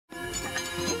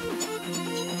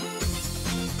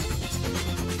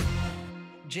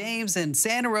James in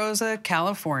Santa Rosa,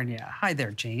 California. Hi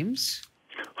there, James.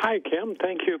 Hi, Kim.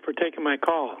 Thank you for taking my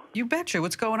call. You betcha.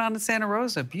 What's going on in Santa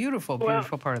Rosa? Beautiful,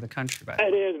 beautiful part of the country, by the way.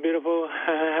 It is beautiful.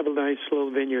 I have a nice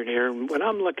little vineyard here. And what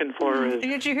I'm looking for is...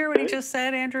 Did you hear what he just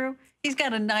said, Andrew? He's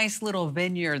got a nice little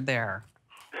vineyard there.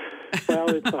 Well,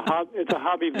 it's a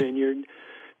hobby vineyard.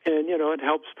 And, you know, it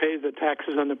helps pay the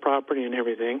taxes on the property and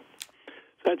everything.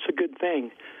 So that's a good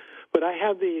thing. But I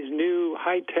have these new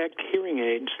high-tech hearing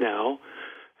aids now,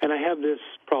 and I have this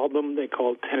problem they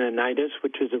call tinnitus,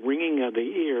 which is a ringing of the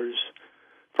ears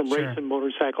from racing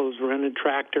motorcycles, running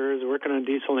tractors, working on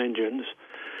diesel engines.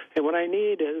 And what I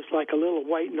need is like a little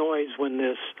white noise when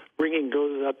this ringing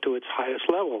goes up to its highest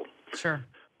level. Sure.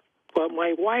 But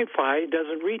my Wi-Fi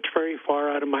doesn't reach very far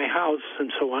out of my house,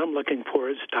 and so what I'm looking for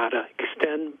is how to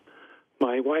extend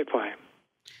my Wi-Fi.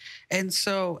 And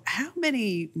so how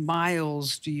many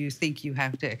miles do you think you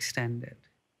have to extend it?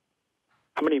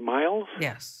 How many miles?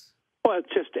 Yes. Well,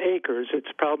 it's just acres. It's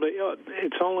probably,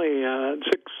 it's only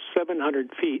 700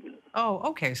 feet. Oh,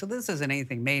 okay. So this isn't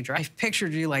anything major. I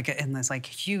pictured you like in this like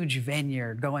huge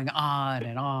vineyard going on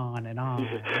and on and on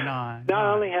and on. No,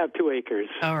 I only have 2 acres.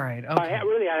 All right. Okay. I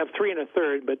have 3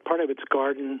 1/3, but part of it's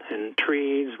garden and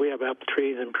trees. We have apple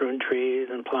trees and prune trees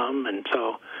and plum, and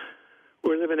so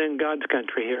we're living in God's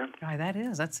country here.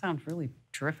 That sounds really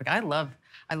terrific. I love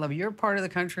your part of the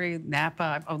country,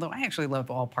 Napa, although I actually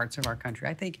love all parts of our country.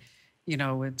 I think, you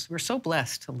know, we're so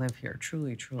blessed to live here,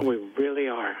 truly, truly. We really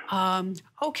are.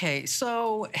 Okay,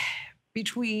 so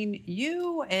between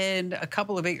you and a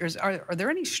couple of acres, are there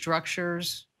any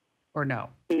structures or no?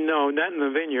 No, not in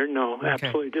the vineyard, no, okay.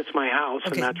 Absolutely. Just my house,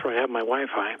 and that's where I have my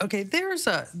Wi-Fi. Okay, there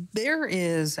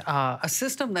is a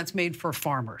system that's made for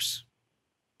farmers.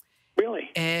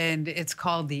 Really? And it's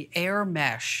called the Air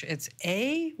Mesh. It's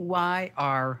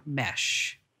AYR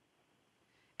Mesh.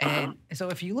 And so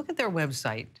if you look at their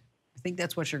website, I think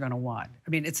that's what you're going to want. I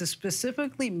mean, it's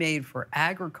specifically made for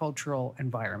agricultural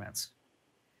environments.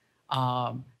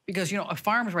 Because, you know,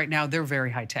 farms right now, they're very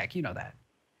high tech. You know that.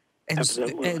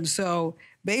 Absolutely. And so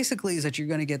basically is that you're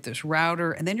going to get this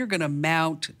router, and then you're going to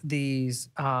mount these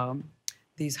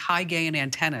high gain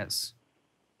antennas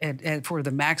and for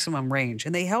the maximum range.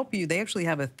 And they help you. They actually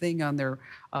have a thing on their,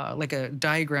 like a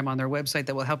diagram on their website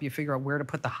that will help you figure out where to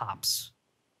put the hops.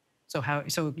 So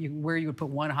where you would put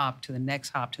one hop to the next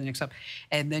hop to the next hop.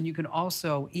 And then you can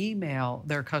also email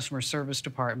their customer service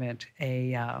department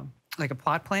like a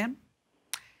plot plan,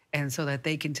 and so that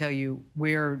they can tell you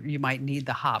where you might need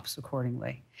the hops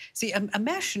accordingly. See, a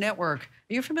mesh network,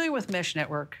 are you familiar with mesh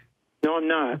network? No, I'm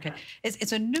not. Okay.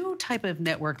 It's a new type of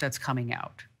network that's coming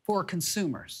out for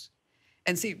consumers.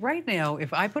 And see, right now,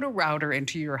 if I put a router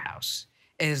into your house,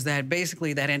 is that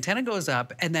basically that antenna goes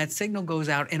up and that signal goes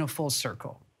out in a full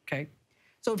circle, okay?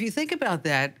 So if you think about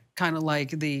that, kind of like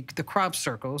the crop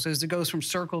circles, as it goes from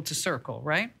circle to circle,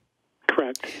 right?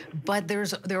 Correct. But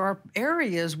there are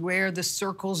areas where the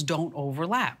circles don't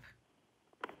overlap.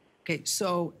 Okay,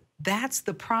 so that's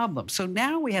the problem. So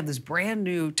now we have this brand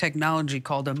new technology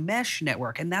called a mesh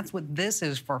network, and that's what this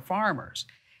is for farmers.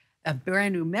 A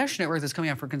brand new mesh network that's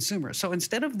coming out for consumers. So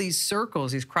instead of these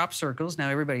circles, these crop circles, now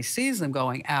everybody sees them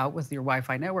going out with your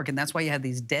Wi-Fi network, and that's why you have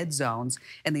these dead zones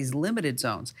and these limited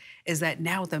zones, is that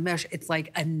now with the mesh, it's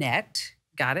like a net,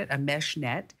 got it, a mesh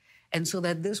net, and so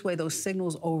that this way those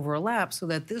signals overlap, so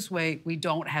that this way we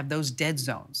don't have those dead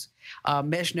zones.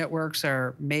 Mesh networks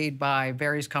are made by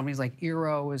various companies, like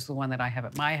Eero is the one that I have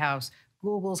at my house.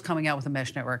 Google's coming out with a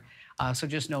mesh network. So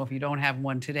just know if you don't have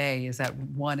one today, is that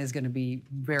one is going to be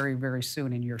very, very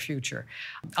soon in your future.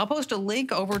 I'll post a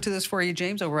link over to this for you,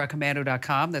 James, over at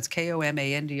komando.com. That's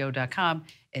KOMANDO.com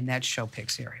in that show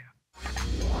pics area.